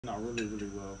Not really, really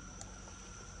well.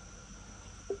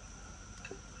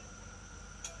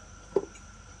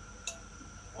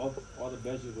 All the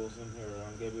vegetables in here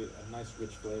gave it a nice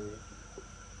rich flavor.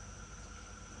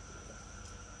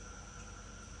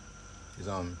 It's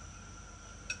Mm-hmm.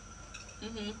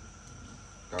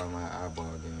 got my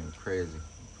eyeball game crazy,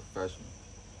 professional.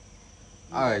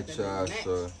 You All got right, the y'all. next.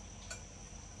 So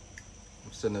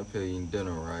I'm sitting up here eating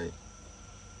dinner, right?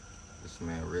 This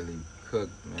man really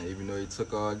cooked, man. Even though he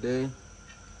took all day,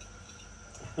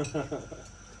 I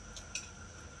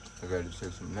got to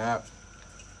take some naps.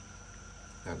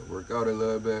 Got to work out a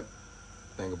little bit.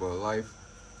 Think about life.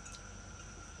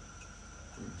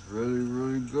 It's really,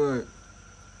 really good.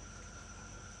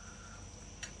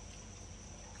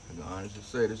 I can honestly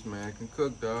say this man can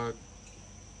cook, dog.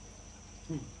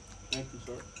 Thank you,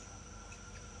 sir.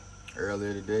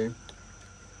 Earlier today,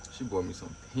 she bought me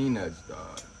some peanuts,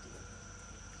 dog.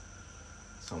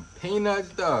 Some peanuts,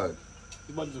 dog.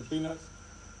 You bought you some peanuts?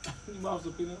 You bought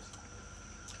some peanuts?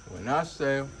 When I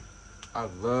say I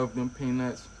love them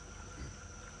peanuts,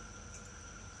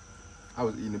 I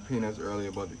was eating peanuts earlier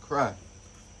about to cry.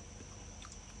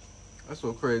 That's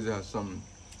so crazy how some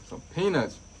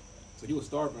peanuts. So you were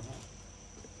starving,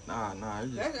 huh? Nah,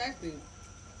 it's just, That's actually,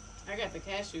 I got the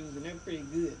cashews and they're pretty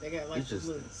good. They got like It's this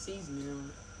just- little seasoning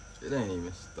on it. it ain't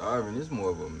even starving. It's more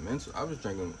of a mental. I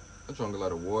drank a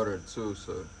lot of water too,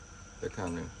 so that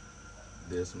kind of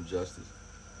did some justice.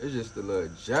 It's just the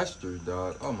little gestures,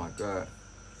 dog. Oh my God.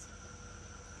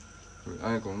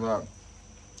 I ain't gonna lie.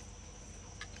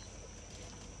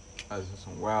 I was in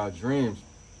some wild dreams.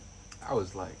 I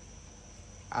was like,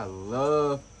 I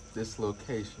love this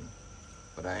location,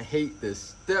 but I hate the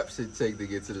steps it take to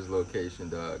get to this location,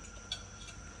 dog.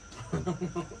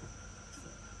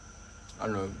 I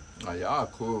know, like, y'all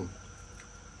cool.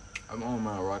 I don't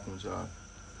mind rocking with y'all,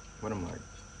 but I'm like,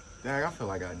 dang, I feel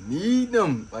like I need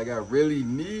them. Like, I really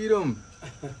need them.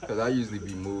 Because I usually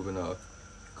be moving off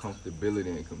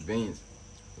comfortability and convenience.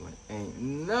 Like, ain't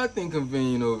nothing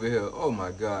convenient over here. Oh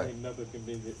my God. Ain't nothing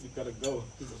convenient. You gotta go.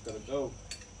 You just gotta go.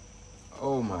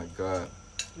 Oh my God.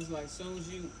 It's like as soon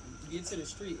as you get to the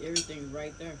street, everything's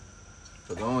right there.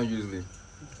 Cause I don't usually,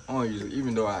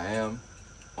 even though I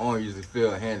don't usually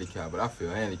feel handicapped, but I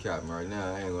feel handicapped right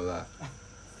now. I ain't gonna lie.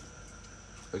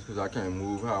 It's cause I can't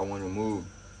move how I want to move.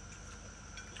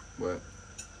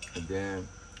 And then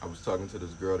I was talking to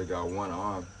this girl that got one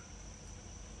arm.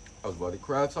 I was about to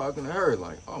cry talking to her,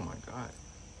 like, oh my God.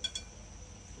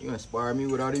 You inspired me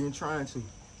without even trying to.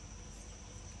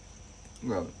 You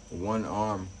got one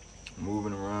arm,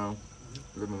 moving around,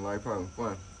 living life, having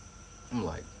fun. I'm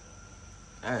like,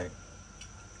 hey,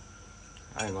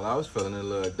 I ain't gonna lie, I was feeling a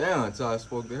little down until I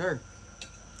spoke to her.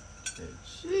 And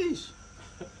sheesh,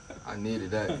 I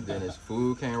needed that. And then his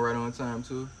food came right on time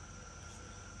too.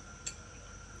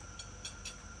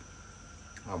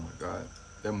 Oh my God,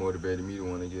 that motivated me to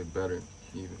want to get better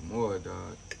even more,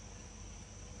 dog.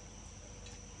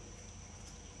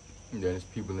 And then there's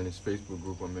people in this Facebook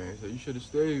group I'm in. So you should have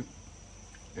stayed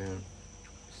and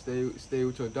stay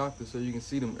with your doctor so you can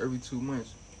see them every 2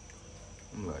 months.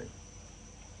 I'm like,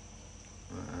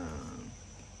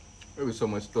 there was so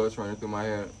much thoughts running through my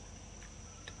head.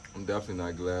 I'm definitely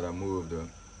not glad I moved though.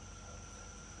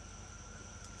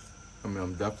 I mean,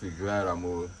 I'm definitely glad I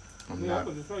moved. I'm Yeah, not.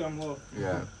 I just say I'm low.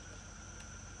 Yeah.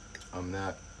 I'm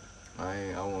not.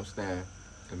 I won't stand.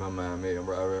 In my mind, made. I'd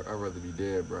rather be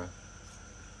dead, bro.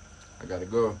 I gotta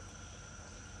go.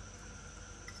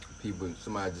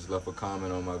 Somebody just left a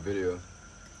comment on my video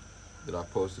that I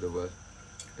posted of us.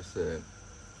 It said,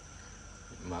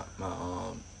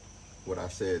 what I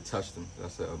said touched them. I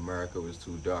said, America was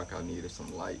too dark. I needed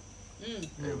some light.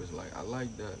 Mm-hmm. It was like, I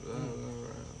like that. Blah, blah,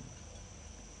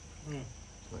 blah. Mm.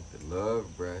 Like the love,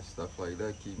 bruh. Stuff like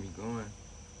that keep me going.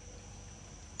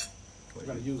 I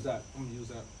gotta use that. I'm gonna use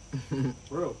that.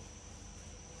 For real.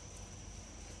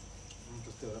 I'm gonna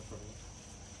just steal that from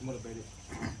you. Motivated.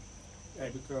 Hey,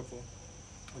 be careful.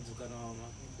 I just got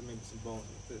there may be some bones in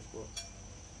the fish, bro.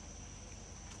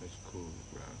 It's cool,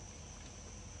 bro.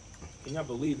 Can y'all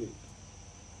believe it?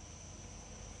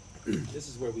 This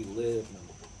is where we live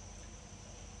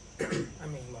now. I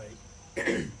mean, like,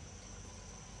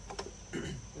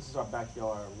 this is our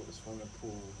backyard with a swimming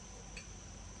pool,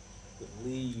 with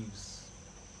leaves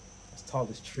as tall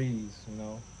as trees, you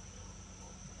know.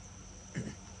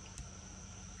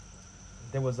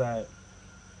 There was a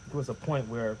point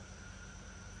where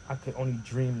I could only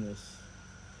dream this,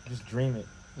 just dream it.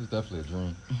 It's definitely a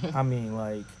dream. I mean,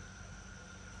 like,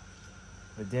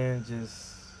 but then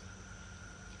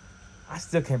I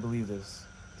still can't believe this,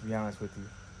 to be honest with you.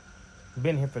 I've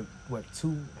been here for, what,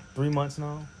 2-3 months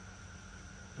now?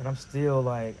 And I'm still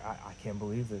like, I can't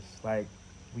believe this. Like,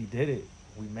 we did it.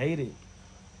 We made it.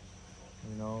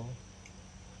 You know,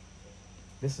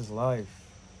 this is life.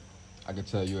 I could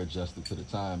tell you adjusted to the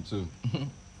time too.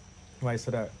 Somebody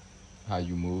said that. How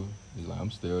you move. It's like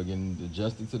I'm still getting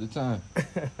adjusted to the time.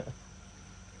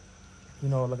 You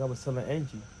know, like I was telling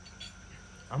Angie,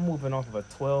 I'm moving off of a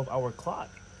 12-hour clock.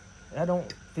 I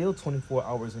don't feel 24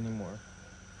 hours anymore.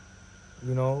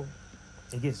 You know,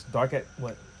 it gets dark at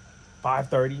what,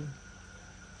 5:30.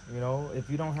 You know, if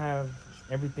you don't have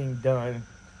everything done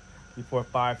before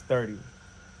 5:30,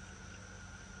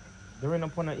 there ain't no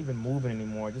point of even moving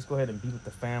anymore. Just go ahead and be with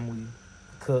the family,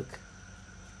 cook,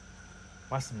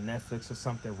 watch some Netflix or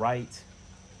something, write,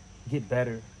 get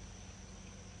better.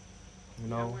 You Y'all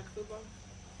know, watch football?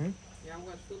 Hmm? Y'all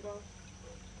watch football?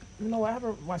 you know, I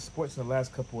haven't watched sports in the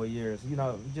last couple of years. You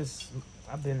know, just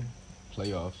I've been.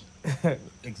 Playoffs.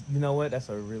 You know what? That's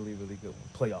a really, really good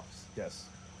one. Playoffs, yes.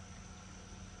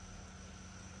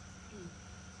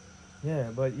 Yeah,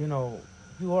 but you know,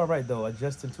 you are right though.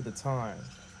 Adjusting to the time.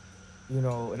 You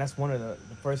know, and that's one of the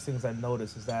first things I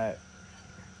notice is that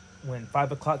when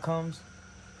 5 o'clock comes,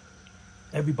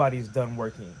 everybody's done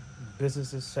working.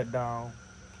 Businesses shut down.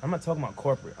 I'm not talking about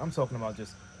corporate. I'm talking about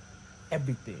just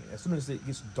everything. As soon as it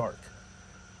gets dark,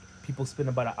 people spend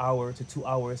about an hour to 2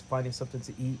 hours finding something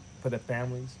to eat for their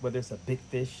families, whether it's a big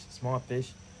fish, small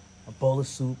fish, a bowl of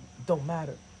soup. It don't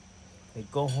matter. They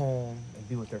go home and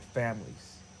be with their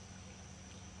families.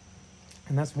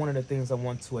 And that's one of the things I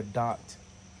want to adopt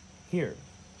here.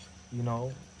 You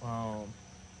know,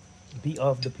 be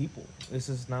of the people. This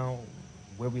is now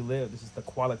where we live. This is the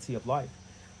quality of life.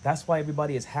 That's why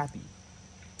everybody is happy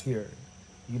here,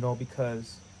 you know,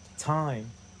 because time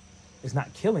is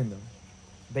not killing them.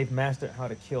 They've mastered how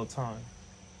to kill time,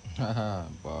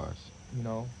 Bars. you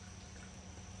know.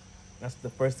 That's the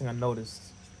first thing I noticed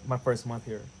my first month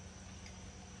here.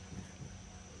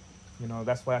 You know,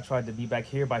 that's why I tried to be back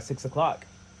here by 6 o'clock,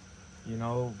 you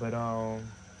know, but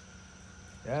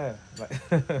yeah,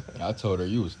 like I told her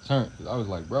you was turned. 'Cause I was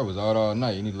like, bro, was out all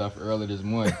night and he left early this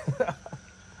morning.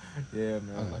 yeah, I was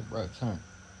man. like, bro, turn.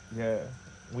 Yeah,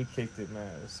 we kicked it, man.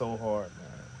 It was so hard, man.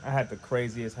 I had the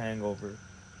craziest hangover.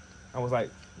 I was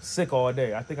like sick all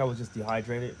day. I think I was just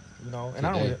dehydrated, you know. And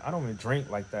Today. I don't even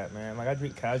drink like that, man. Like I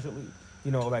drink casually,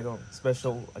 you know, like on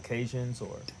special occasions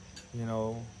or, you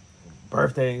know,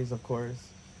 birthdays, of course.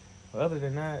 But other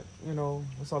than that, you know,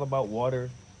 it's all about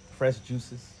water, fresh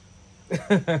juices. You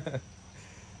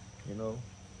know.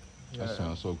 That Yeah.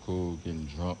 sounds so cool, getting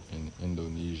drunk in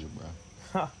Indonesia, bro.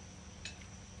 Ha.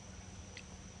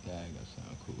 Yeah, that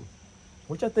sound cool.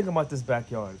 What y'all think about this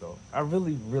backyard though? I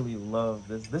really, really love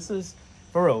this. This is,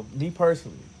 for real, me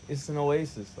personally, it's an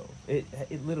oasis though. It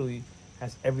literally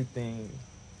has everything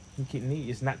you can need.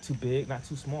 It's not too big, not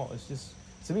too small. It's just,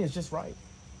 to me, it's just right.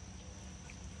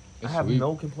 I It's have sweet.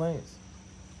 no complaints.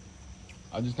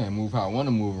 I just can't move how I want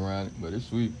to move around it, but it's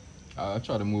sweet. I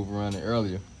try to move around it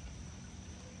earlier.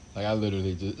 Like I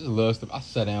literally just love stuff. I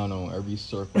sat down on every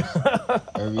circle,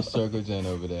 every circle gen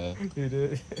over there. You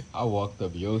did. I walked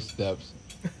up your steps,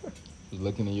 was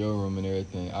looking in your room and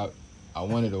everything. I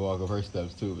wanted to walk up her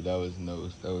steps too, but that was a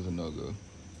no go.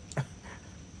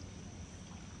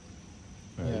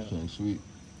 Right, Yeah. it came sweet.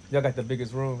 Y'all got the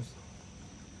biggest rooms.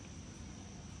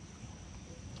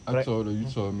 I Right. told her, you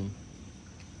told me,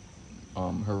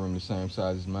 her room the same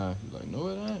size as mine. She's like, no,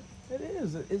 it ain't. It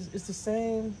is. It's the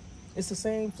same. It's the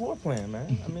same floor plan,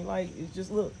 man. I mean, like, it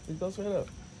just look. It goes straight up.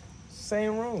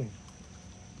 Same room.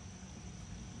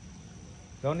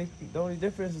 The only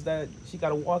difference is that she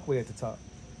got a walkway at the top,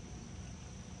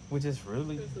 which is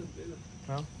really, This looks bigger.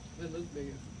 huh? It looks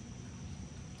bigger.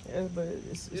 Yeah, but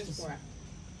it's This just, part.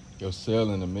 Your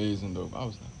ceiling amazing though. I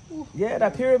was like, ooh. yeah,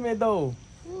 that pyramid though.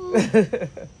 This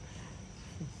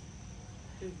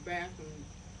bathroom,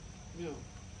 you know,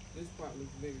 this part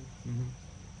looks bigger. Mhm.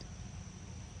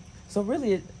 So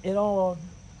really, it all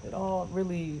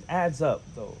really adds up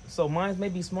though. So mine's may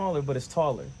be smaller, but it's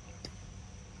taller.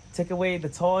 Take away the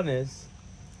tallness,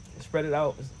 spread it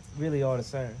out. It's really all the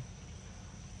same.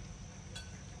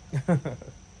 It's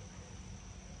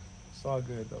all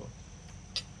good though.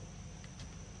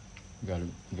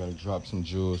 You gotta drop some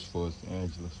jewels for us,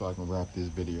 Angela, so I can wrap this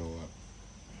video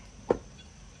up.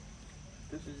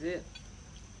 This is it.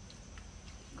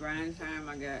 Grind time.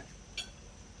 I got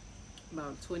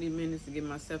about 20 minutes to get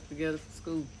myself together for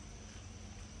school.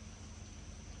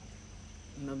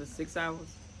 Another 6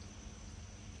 hours.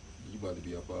 You about to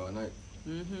be up all night.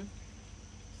 Mm-hmm.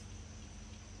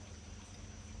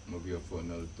 I'm gonna be up for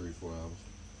another 3-4 hours.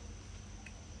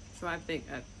 So I think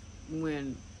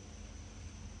when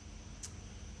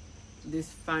this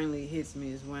finally hits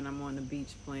me is when I'm on the beach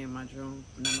playing my drone,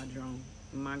 not my drone,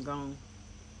 my gong.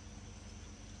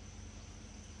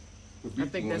 I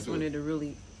think that's when it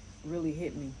really, really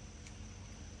hit me.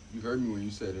 You heard me when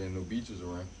you said there ain't no beaches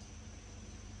around.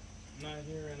 Not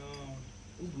here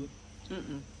in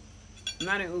Ubud.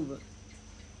 Not in Uber.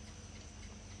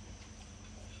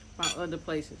 About other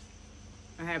places.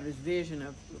 I have this vision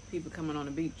of people coming on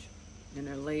the beach and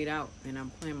they're laid out and I'm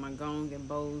playing my gong and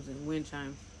bows and wind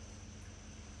chimes.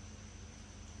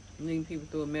 Leading people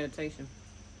through a meditation.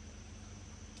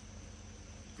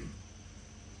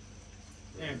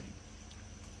 Andy,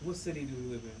 what city do you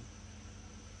live in?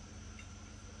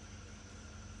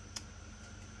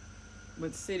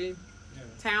 But city, Yeah.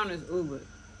 town is Ubud.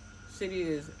 City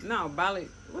is, no, Bali.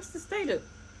 What's the state of?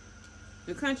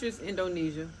 The country is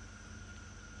Indonesia.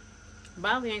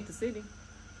 Bali ain't the city.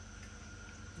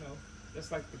 No,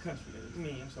 that's like the country.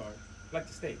 I'm sorry. Like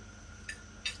the state.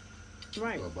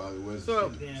 Right. So Bali was So-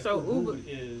 the city. Then So Ubud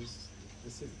is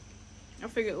the city. I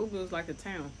figured Ubud was like a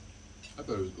town. I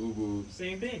thought it was Ubud.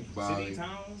 Same thing. Bali. City,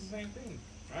 town, is the same thing.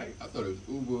 Right? I thought it was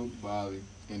Ubud, Bali,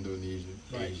 Indonesia,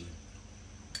 Right. Asia.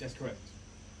 That's correct.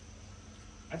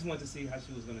 I just wanted to see how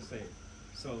she was gonna say it.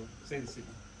 So say the city,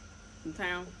 The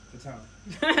town. the town.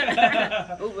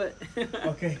 Ubud.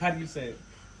 Okay, how do you say it?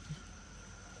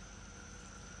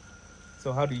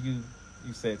 So how do you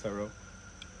say it, Tyrell?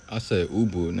 I said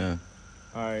Ubud now.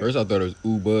 All right. First I thought it was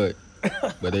Ubud,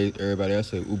 but everybody else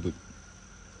said Ubud.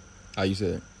 How you say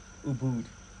it? Ubud.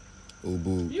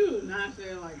 Ubud. You do not say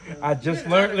it like that. I just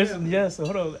Get learned. out of Listen, here. yes.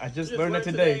 Hold on. I just learned that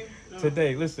learned today. No.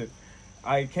 Today, listen.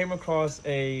 I came across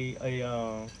a I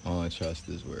don't trust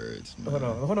his words, man.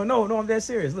 hold on. No, I'm dead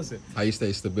serious. Listen. How you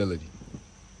say stability?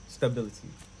 Stability.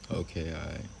 Okay, all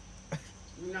right.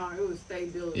 No, it was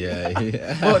stability. Yeah,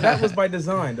 yeah. Well, that was by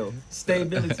design, though.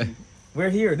 Stability. We're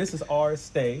here. This is our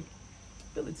stability.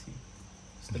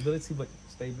 Stability, but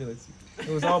stability. It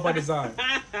was all by design.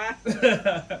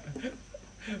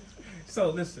 So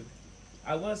listen,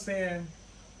 I was saying,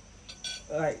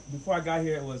 like before I got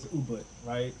here, it was Ubud,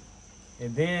 right?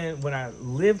 And then when I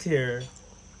lived here,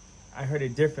 I heard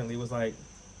it differently. It was like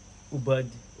Ubud,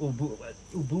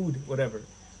 whatever.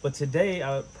 But today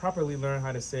I properly learned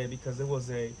how to say it because there was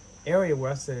a area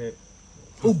where I said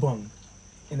Ubung,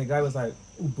 and the guy was like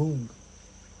Ubung.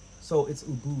 So it's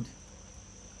Ubud.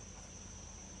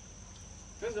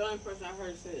 That's the only person I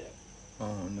heard say that.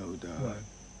 Oh no, dog. What?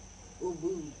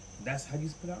 Ubud. That's how you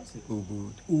pronounce it.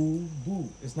 Ubud. Ubud.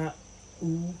 It's not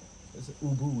it's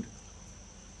Ubud.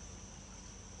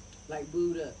 Like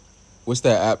booed up. What's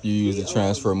that app you use to Z-O.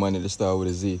 transfer money to start with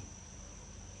a Z?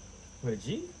 With a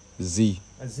G? Z.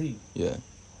 A Z. Yeah.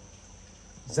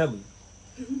 Zelly.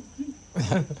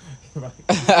 Right.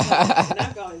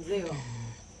 Not call it zero.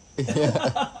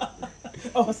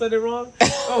 Oh, I said it wrong?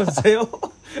 Oh,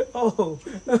 Zell. Oh.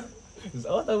 I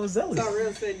thought it was Zelly. So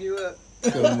real setting you up.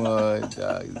 Come on,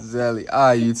 dog. Zelly. All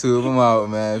right, YouTube. I'm out,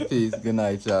 man. Peace. Good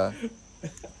night, y'all.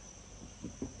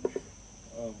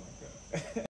 Oh, my God.